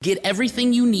Get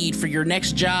everything you need for your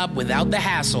next job without the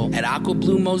hassle at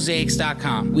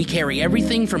AquaBlueMosaics.com. We carry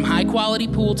everything from high-quality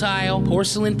pool tile,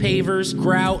 porcelain pavers,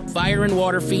 grout, fire and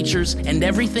water features, and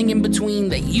everything in between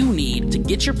that you need to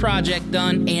get your project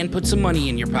done and put some money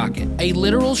in your pocket. A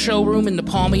literal showroom in the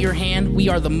palm of your hand, we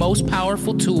are the most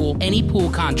powerful tool any pool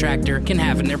contractor can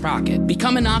have in their pocket.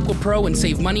 Become an Aqua Pro and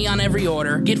save money on every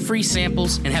order, get free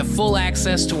samples, and have full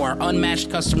access to our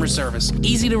unmatched customer service.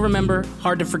 Easy to remember,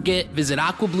 hard to forget. Visit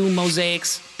AquaBlueMosaics.com.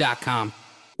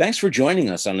 Thanks for joining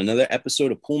us on another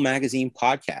episode of Pool Magazine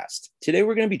Podcast. Today,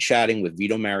 we're going to be chatting with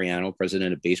Vito Mariano,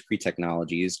 president of Basecrete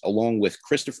Technologies, along with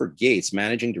Christopher Gates,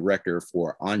 managing director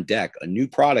for On Deck, a new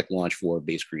product launch for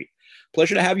Basecrete.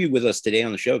 Pleasure to have you with us today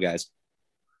on the show, guys.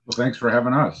 Well, thanks for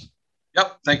having us.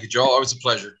 Yep. Thank you, Joel. Always a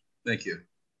pleasure. Thank you.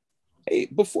 Hey,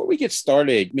 before we get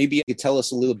started, maybe you could tell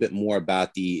us a little bit more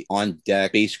about the On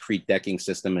Deck Basecrete decking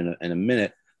system in a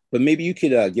minute. But maybe you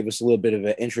could give us a little bit of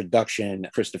an introduction,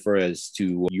 Christopher, as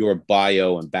to your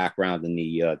bio and background in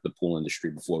the pool industry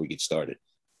before we get started.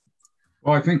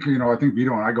 Well, I think Vito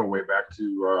and I go way back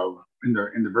to in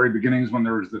the very beginnings when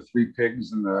there was the Three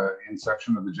Pigs and the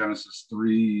inception of the Genesis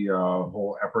 3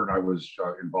 whole effort. I was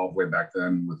involved way back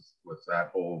then with that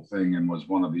whole thing and was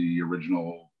one of the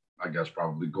original, I guess,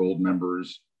 probably gold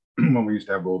members when we used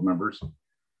to have gold members.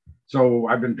 So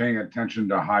I've been paying attention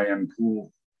to high-end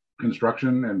pool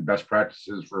construction and best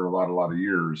practices for a lot of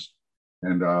years.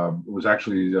 And it was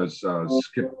actually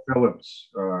Skip Phillips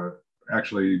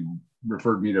actually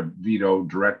referred me to Vito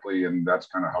directly, and that's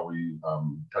kind of how we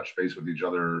touched base with each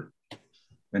other.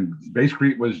 And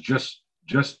Basecrete was just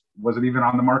was it even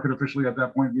on the market officially at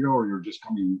that point, Vito, or you were just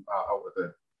coming out with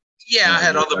it? Yeah, I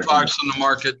had other products on the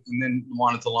market and then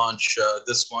wanted to launch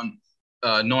this one,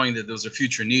 knowing that there was a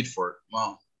future need for it.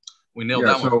 Well, we nailed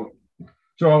that one.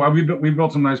 So we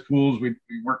built some nice pools. We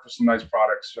worked with some nice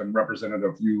products and represented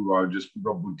a few just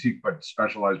real boutique but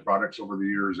specialized products over the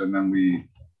years. And then we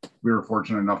were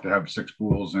fortunate enough to have 6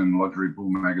 pools in Luxury Pool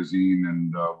Magazine,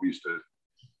 and we used to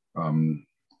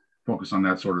focus on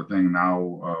that sort of thing.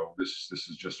 Now this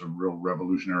is just a real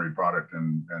revolutionary product,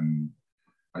 and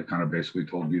I kind of basically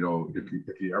told Vito if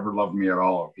he ever loved me at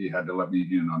all, he had to let me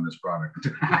in on this product.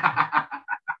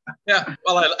 Yeah,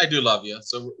 well, I do love you,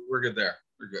 so we're good there.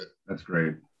 We're good. That's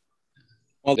great.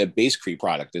 Well, the Basecrete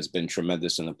product has been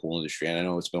tremendous in the pool industry, and I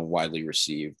know it's been widely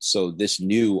received. So this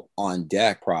new On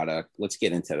Deck product, let's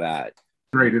get into that.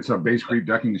 Great. It's a Basecrete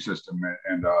decking system,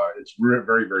 and it's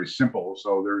very, very simple.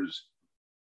 So there's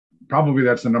probably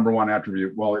that's the number one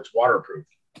attribute. Well, it's waterproof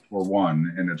for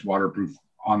one, and it's waterproof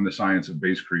on the science of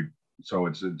Basecrete. So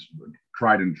it's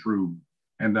tried and true.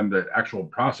 And then the actual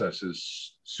process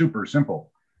is super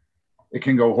simple. It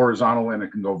can go horizontal and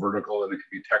it can go vertical, and it can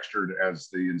be textured as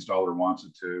the installer wants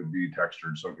it to be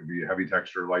textured. So it could be heavy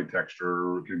texture, light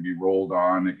texture, it can be rolled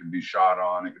on, it can be shot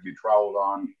on, it can be troweled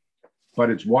on, but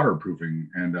it's waterproofing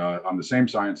and on the same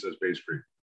science as Basecrete.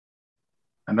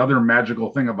 Another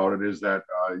magical thing about it is that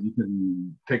you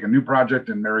can take a new project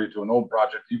and marry it to an old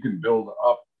project. You can build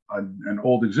up an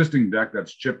old existing deck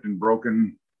that's chipped and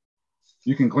broken.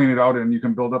 You can clean it out and you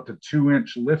can build up to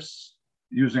 2-inch lifts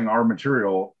using our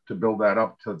material to build that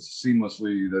up to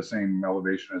seamlessly the same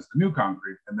elevation as the new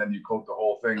concrete. And then you coat the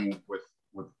whole thing with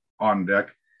On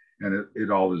Deck, and it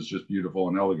all is just beautiful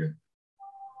and elegant.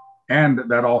 And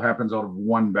that all happens out of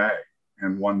one bag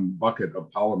and one bucket of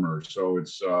polymer. So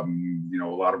it's, a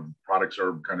lot of products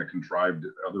are kind of contrived.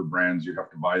 Other brands, you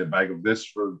have to buy a bag of this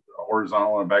for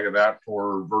horizontal and a bag of that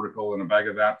for vertical and a bag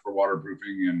of that for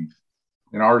waterproofing.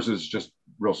 And ours is just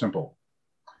real simple.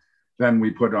 Then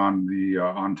we put on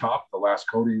on top the last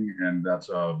coating, and that's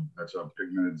a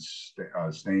pigmented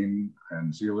stain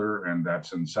and sealer, and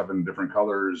that's in 7 different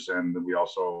colors. And we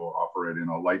also offer it in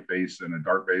a light base and a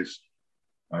dark base,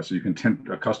 so you can tint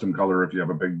a custom color if you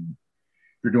have if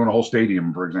you're doing a whole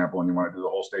stadium, for example, and you want to do the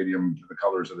whole stadium to the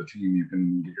colors of the team. You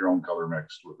can get your own color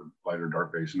mixed with a light or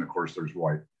dark base, and of course there's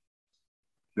white.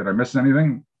 Did I miss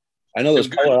anything? I know those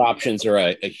color options are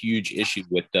a huge issue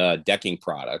with decking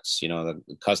products. The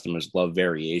customers love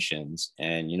variations.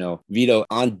 And, Vito,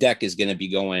 On Deck is going to be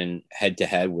going head to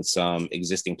head with some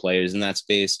existing players in that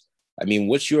space. I mean,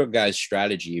 what's your guys'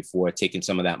 strategy for taking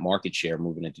some of that market share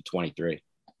moving into 23?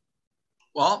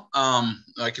 Well,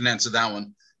 I can answer that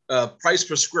one. Price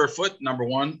per square foot, number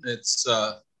one, it's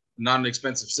not an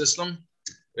expensive system.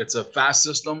 It's a fast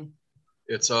system.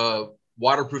 It's a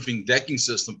waterproofing decking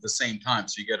system at the same time.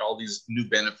 So you get all these new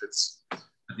benefits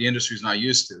that the industry is not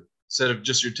used to. Instead of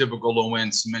just your typical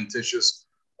low-end cementitious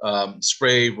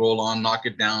spray, roll on, knock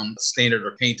it down, stain it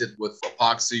or paint it with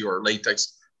epoxy or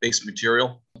latex-based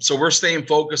material. So we're staying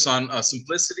focused on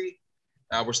simplicity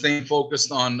We're staying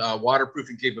focused on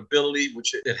waterproofing capability,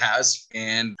 which it has,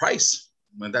 and price.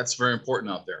 And that's very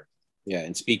important out there. Yeah.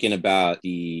 And speaking about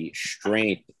the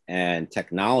strength and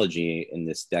technology in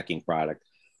this decking product,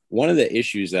 one of the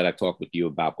issues that I talked with you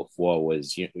about before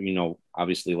was,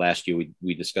 obviously last year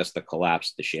we discussed the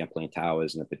collapse of the Champlain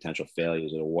Towers and the potential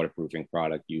failures of the waterproofing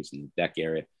product used in the deck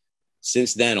area.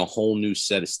 Since then, a whole new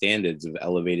set of standards of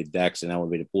elevated decks and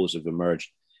elevated pools have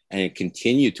emerged, and it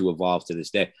continued to evolve to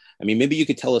this day. I mean, maybe you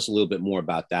could tell us a little bit more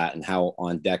about that and how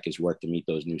On Deck has worked to meet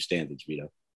those new standards,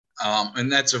 Vito.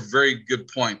 And that's a very good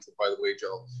point, by the way,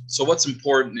 Joe. So what's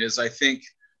important is, I think,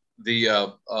 the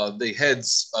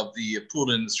heads of the pool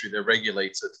industry that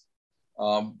regulates it,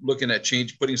 looking at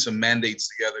putting some mandates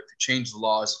together to change the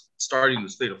laws, starting in the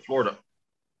state of Florida,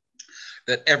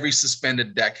 that every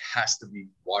suspended deck has to be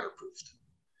waterproofed.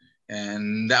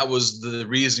 And that was the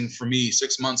reason for me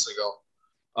 6 months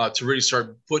ago to really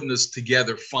start putting this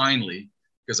together finally,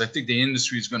 because I think the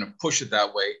industry is going to push it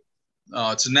that way.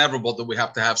 It's inevitable that we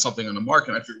have to have something on the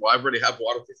market. I figured, well, I already have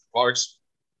waterproof products.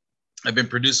 I've been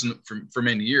producing it for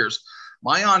many years.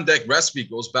 My On Deck recipe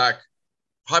goes back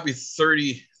probably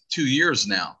 32 years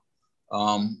now.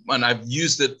 And I've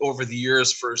used it over the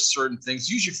years for certain things,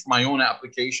 usually for my own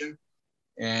application.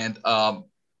 And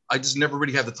I just never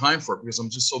really had the time for it because I'm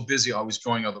just so busy always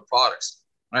growing other products.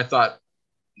 And I thought,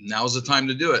 now's the time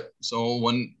to do it. So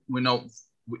when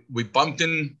we bumped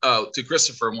in to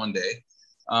Christopher one day,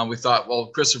 we thought, well,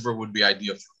 Christopher would be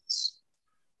ideal for this.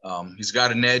 He's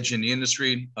got an edge in the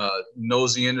industry,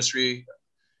 knows the industry,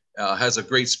 has a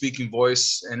great speaking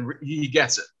voice, and he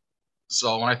gets it.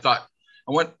 So when I thought,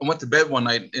 I went to bed one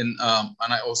night and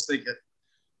I was thinking,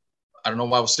 I don't know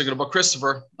why I was thinking about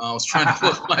Christopher. I was trying to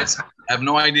close my eyes. I have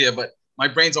no idea, but my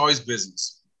brain's always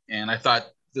business. And I thought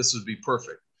this would be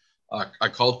perfect. I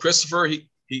called Christopher.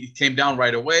 He came down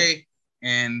right away,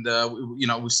 and we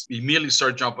immediately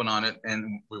started jumping on it,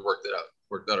 and we worked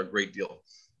out a great deal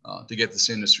to get this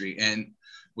industry. And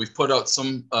we've put out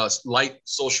some light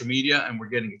social media, and we're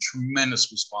getting a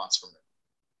tremendous response from it.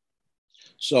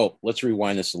 So let's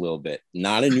rewind this a little bit.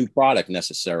 Not a new product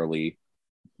necessarily.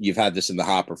 You've had this in the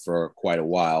hopper for quite a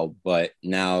while, but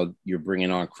now you're bringing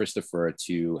on Christopher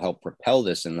to help propel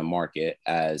this in the market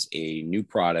as a new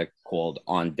product called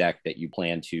On Deck that you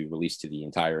plan to release to the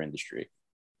entire industry.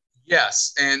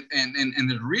 Yes, and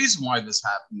the reason why this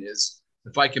happened is,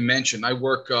 if I can mention, I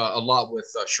work a lot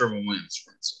with Sherwin-Williams,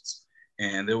 for instance,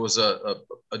 and there was a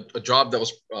job that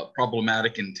was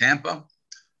problematic in Tampa.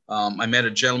 I met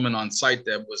a gentleman on site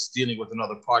that was dealing with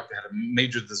another product that had a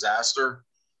major disaster.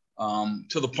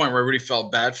 To the point where I really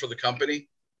felt bad for the company.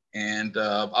 And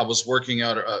I was working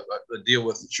out a deal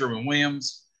with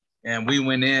Sherwin-Williams, and we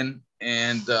went in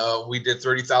and we did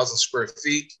 30,000 square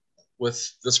feet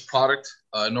with this product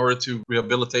in order to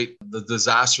rehabilitate the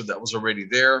disaster that was already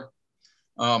there.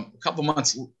 A couple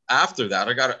months after that,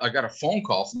 I got a phone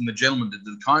call from the gentleman that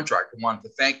did the contract and wanted to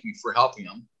thank me for helping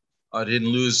him. I didn't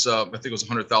lose, I think it was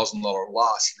 $100,000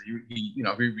 loss. He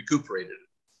recuperated it.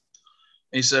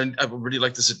 And he said, I would really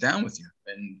like to sit down with you.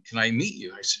 And can I meet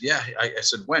you? I said, yeah. I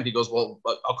said, when? He goes, well,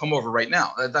 I'll come over right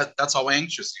now. That's how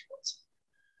anxious he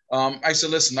was. I said,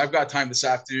 listen, I've got time this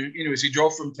afternoon. Anyways, he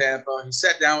drove from Tampa. He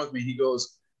sat down with me. He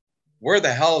goes, where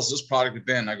the hell has this product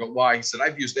been? I go, why? He said,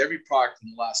 I've used every product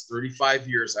in the last 35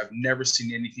 years. I've never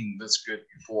seen anything this good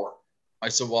before. I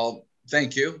said, well,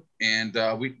 thank you. And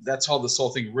that's how this whole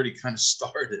thing really kind of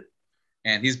started.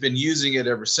 And he's been using it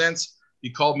ever since. He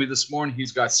called me this morning.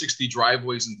 He's got 60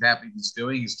 driveways in Tampa he's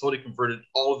doing. He's totally converted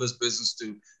all of his business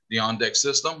to the On Deck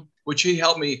system, which he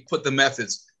helped me put the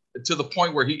methods to the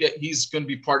point where he's going to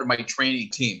be part of my training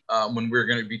team when we're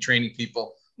going to be training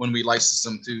people when we license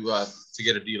them to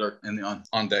get a dealer in the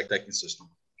On Deck decking system.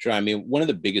 Sure. I mean, one of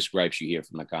the biggest gripes you hear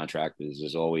from the contractors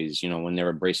is always, when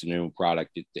they're embracing a new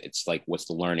product, it's like, what's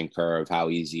the learning curve? How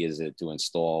easy is it to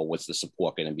install? What's the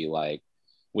support going to be like?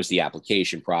 What's the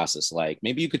application process like?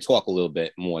 Maybe you could talk a little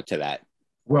bit more to that.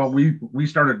 Well, we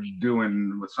started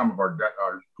doing with some of our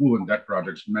pool and deck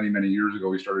projects many years ago.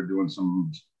 We started doing some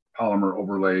polymer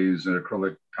overlays and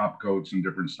acrylic top coats and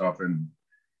different stuff.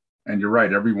 And you're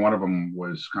right, every one of them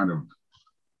was kind of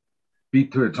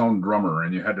beat to its own drummer,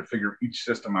 and you had to figure each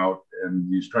system out.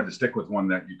 And you tried to stick with one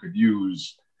that you could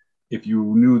use if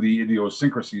you knew the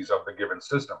idiosyncrasies of the given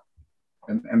system.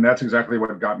 And that's exactly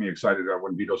what got me excited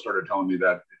when Vito started telling me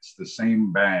that it's the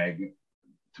same bag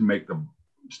to make the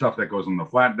stuff that goes on the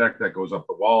flat deck, that goes up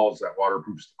the walls, that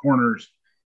waterproofs the corners,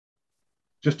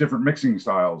 just different mixing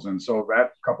styles. And so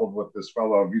that, coupled with this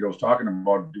fellow Vito's talking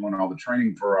about doing all the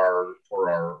training for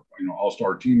our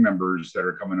all-star team members that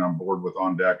are coming on board with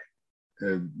On Deck,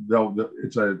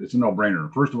 it's a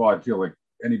no-brainer. First of all, I feel like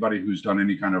anybody who's done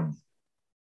any kind of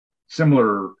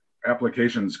similar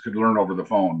applications could learn over the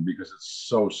phone because it's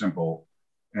so simple.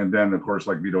 And then, of course,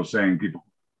 like Vito's saying, people,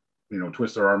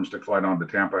 twist their arms to fly down to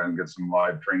Tampa and get some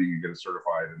live training and get it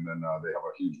certified. And then they have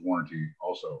a huge warranty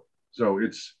also. So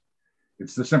it's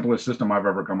the simplest system I've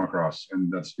ever come across.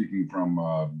 And that's speaking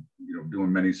from,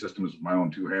 doing many systems with my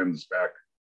own two hands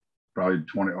probably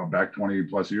 20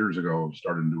 plus years ago,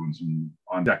 started doing some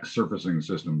on deck surfacing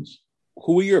systems.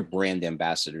 Who are your brand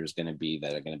ambassadors going to be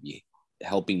that are going to be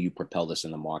helping you propel this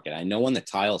in the market? I know on the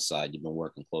tile side, you've been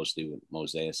working closely with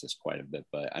Mosaicist quite a bit,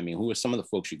 but I mean, who are some of the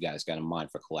folks you guys got in mind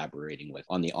for collaborating with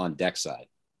on the on-deck side?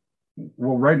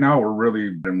 Well, right now we're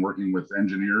really been working with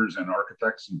engineers and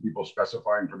architects and people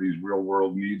specifying for these real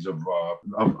world needs of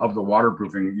the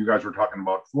waterproofing. You guys were talking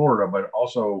about Florida, but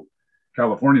also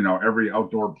California now, every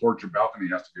outdoor porch or balcony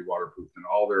has to be waterproofed in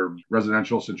all their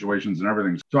residential situations and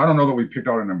everything. So I don't know that we picked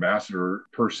out an ambassador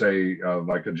per se,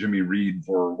 like a Jimmy Reed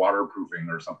for waterproofing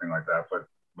or something like that. But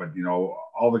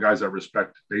all the guys that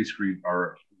respect Bayscrete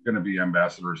are going to be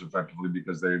ambassadors effectively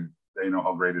because they know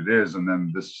how great it is. And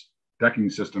then this decking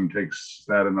system takes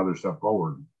that another step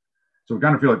forward. So we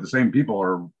kind of feel like the same people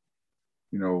are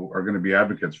going to be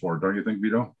advocates for it. Don't you think,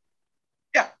 Vito?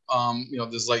 Yeah.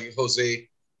 There's like Jose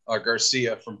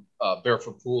Garcia from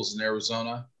Barefoot Pools in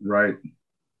Arizona. Right.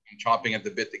 I'm chomping at the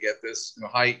bit to get this.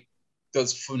 Height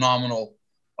does phenomenal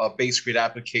Bayscrete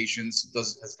applications.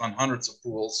 Has done hundreds of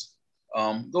pools.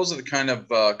 Those are the kind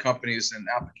of companies and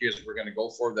applicators we're going to go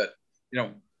for. That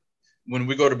when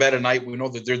we go to bed at night, we know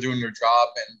that they're doing their job,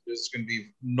 and there's going to be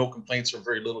no complaints or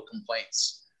very little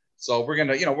complaints. So we're going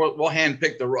to we'll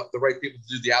handpick the right people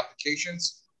to do the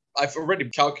applications. I've already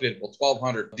calculated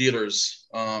 1,200 dealers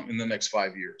in the next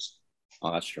 5 years.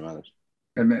 Oh, that's tremendous.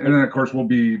 And then, of course, we'll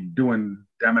be doing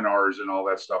seminars and all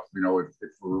that stuff,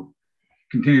 if we're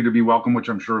continue to be welcome, which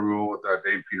I'm sure we will with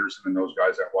Dave Peterson and those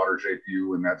guys at Watershape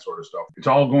U and that sort of stuff. It's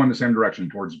all going the same direction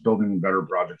towards building better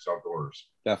projects outdoors.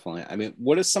 Definitely. I mean,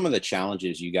 what are some of the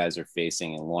challenges you guys are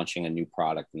facing in launching a new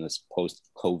product in this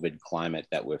post-COVID climate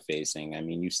that we're facing? I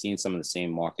mean, you've seen some of the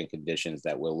same market conditions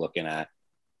that we're looking at.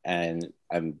 And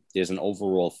there's an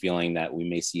overall feeling that we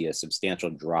may see a substantial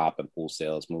drop in pool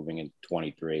sales moving into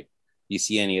 23. Do you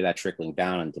see any of that trickling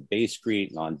down into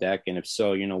Bayscrete and on deck? And if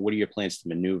so, what are your plans to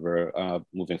maneuver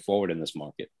moving forward in this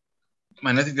market?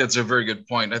 Man, I think that's a very good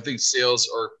point. I think sales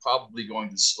are probably going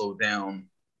to slow down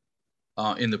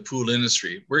in the pool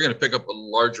industry. We're going to pick up a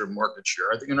larger market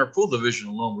share. I think in our pool division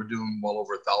alone, we're doing well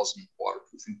over 1,000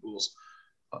 waterproofing pools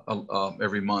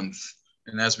every month.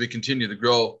 And as we continue to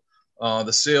grow,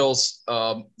 the sales,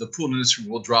 the pool industry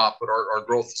will drop, but our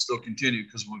growth will still continue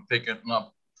because we've taken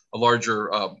up a larger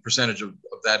percentage of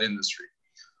that industry.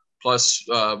 Plus,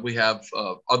 we have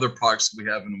other products we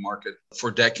have in the market for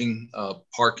decking,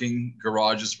 parking,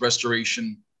 garages,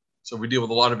 restoration. So we deal with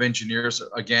a lot of engineers.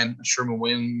 Again,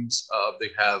 Sherwin-Williams, they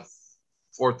have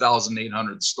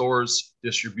 4,800 stores,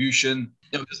 distribution.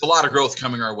 There's a lot of growth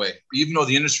coming our way. Even though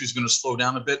the industry is going to slow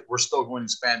down a bit, we're still going to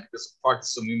expand because the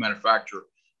products that we manufacture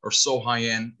are so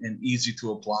high-end and easy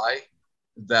to apply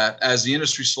that as the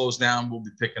industry slows down, we'll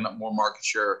be picking up more market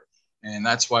share. And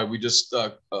that's why we just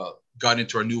got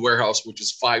into our new warehouse, which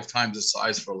is 5 times the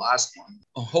size for the last one.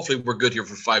 Hopefully we're good here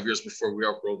for 5 years before we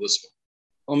outgrow this one.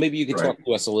 Well, maybe you could talk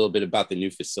to us a little bit about the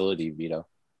new facility, Vito.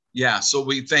 Yeah, so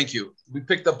thank you. We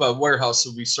picked up a warehouse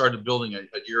that we started building a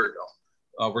year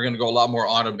ago. We're going to go a lot more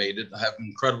automated. I have an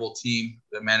incredible team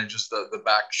that manages the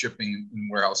back shipping and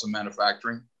warehouse and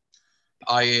manufacturing.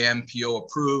 IAMPO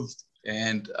approved,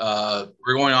 and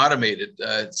we're going automated.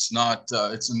 It's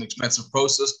an expensive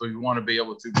process, but we want to be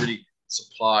able to really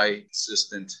supply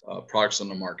consistent products on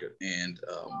the market. And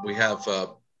we have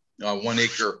a 1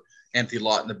 acre empty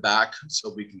lot in the back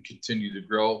so we can continue to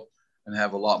grow and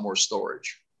have a lot more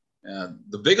storage.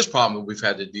 The biggest problem that we've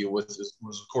had to deal with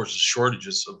was, of course, the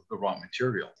shortages of the raw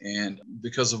material. And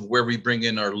because of where we bring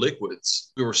in our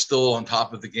liquids, we were still on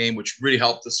top of the game, which really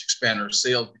helped us expand our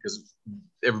sales because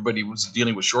everybody was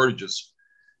dealing with shortages.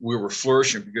 We were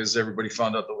flourishing because everybody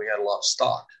found out that we had a lot of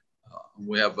stock.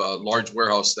 We have a large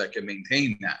warehouse that can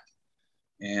maintain that.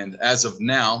 And as of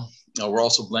now, we're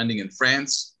also blending in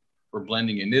France. We're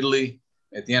blending in Italy.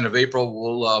 At the end of April,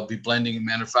 we'll be blending and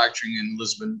manufacturing in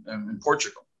Lisbon and in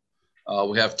Portugal.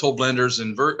 We have toll blenders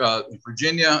in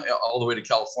Virginia all the way to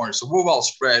California. So we're well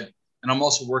spread. And I'm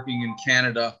also working in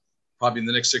Canada, probably in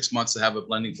the next 6 months, to have a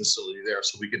blending facility there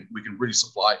so we can really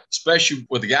supply, especially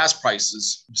with the gas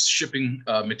prices. Shipping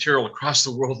material across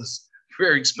the world is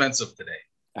very expensive today.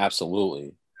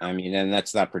 Absolutely. I mean, and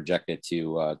that's not projected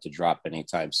to drop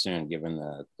anytime soon, given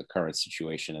the current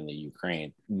situation in the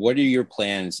Ukraine. What are your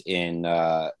plans in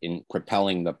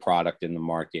propelling the product in the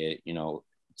market,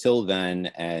 till then?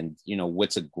 And,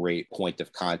 what's a great point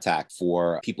of contact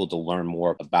for people to learn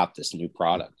more about this new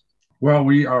product? Well,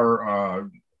 we're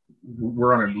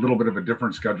on a little bit of a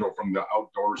different schedule from the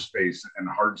outdoor space and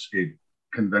hardscape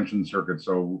convention circuit.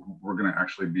 So we're going to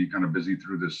actually be kind of busy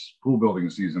through this pool building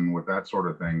season with that sort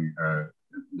of thing.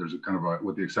 There's a kind of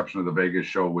with the exception of the Vegas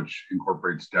show, which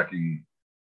incorporates decking,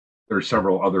 there's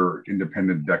several other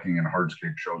independent decking and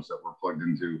hardscape shows that we're plugged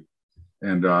into.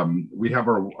 And we have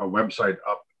our website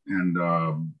up and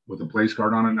with a place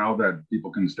card on it now that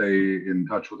people can stay in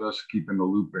touch with us, keep in the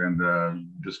loop, and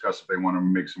discuss if they want to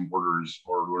make some orders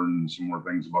or learn some more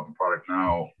things about the product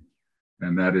now.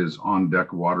 And that is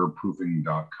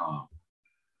ondeckwaterproofing.com.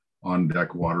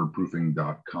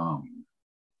 ondeckwaterproofing.com.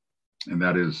 And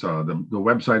that is the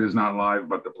website is not live,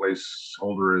 but the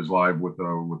placeholder is live with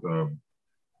a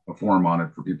form on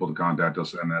it for people to contact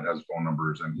us, and that has phone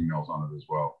numbers and emails on it as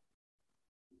well.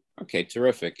 Okay,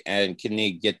 terrific. And can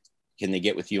they get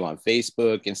with you on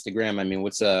Facebook, Instagram? I mean,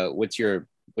 what's your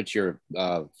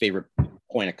favorite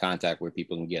point of contact where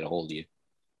people can get a hold of you?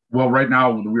 Well, right now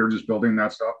we're just building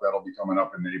that stuff. That'll be coming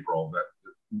up in April. That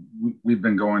we've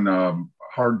been going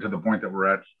hard to the point that we're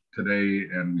at today,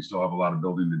 and we still have a lot of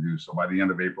building to do. So by the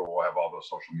end of April, we'll have all those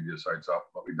social media sites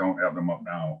up, but we don't have them up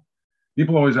now.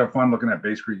 People always have fun looking at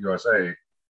Basecrete USA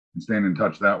and staying in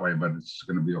touch that way, but it's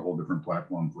going to be a whole different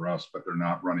platform for us, but they're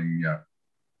not running yet.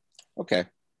 Okay.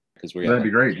 Because that'd be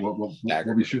great. We'll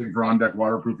be shooting for On Deck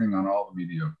Waterproofing on all the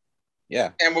media.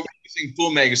 Yeah. And we're using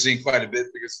Pool Magazine quite a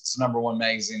bit because it's the #1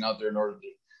 magazine out there in order to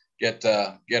get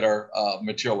our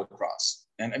material across.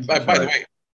 And by the way,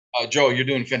 Joe, you're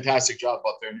doing a fantastic job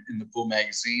out there in the Pool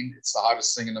Magazine. It's the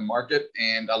hottest thing in the market,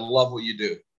 and I love what you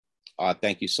do.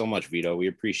 Thank you so much, Vito. We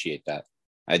appreciate that.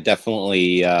 I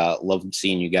definitely love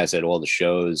seeing you guys at all the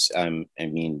shows. I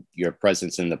mean, your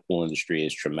presence in the pool industry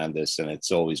is tremendous, and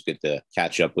it's always good to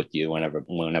catch up with you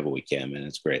whenever we can, man.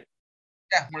 It's great.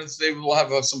 Yeah, we'll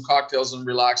have some cocktails and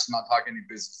relax and not talk any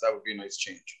business. That would be a nice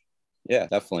change. Yeah,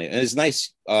 definitely. And it's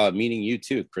nice meeting you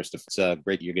too, Christopher. It's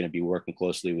great you're going to be working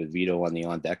closely with Vito on the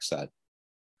On Deck side.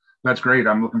 That's great.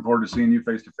 I'm looking forward to seeing you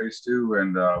face to face too,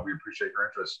 and we appreciate your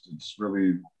interest.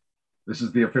 This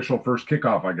is the official first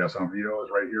kickoff, I guess, on Vito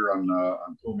is right here on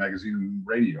Pool Magazine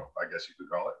Radio, I guess you could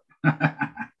call it.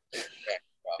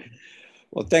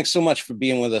 Well, thanks so much for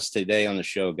being with us today on the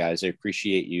show, guys. I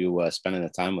appreciate you spending the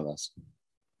time with us.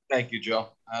 Thank you, Joe.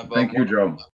 Thank you,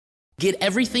 Joe. Get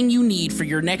everything you need for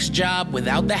your next job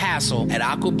without the hassle at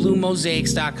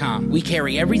AquaBlueMosaics.com. We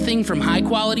carry everything from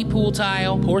high-quality pool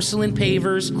tile, porcelain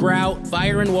pavers, grout,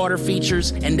 fire and water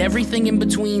features, and everything in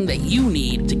between that you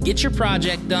need to get your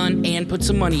project done and put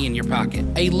some money in your pocket.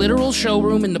 A literal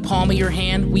showroom in the palm of your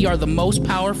hand, we are the most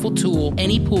powerful tool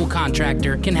any pool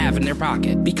contractor can have in their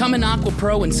pocket. Become an Aqua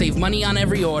Pro and save money on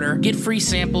every order, get free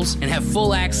samples, and have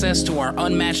full access to our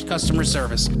unmatched customer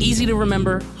service. Easy to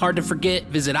remember, hard to forget.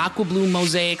 Visit AquaBlueMosaics.com.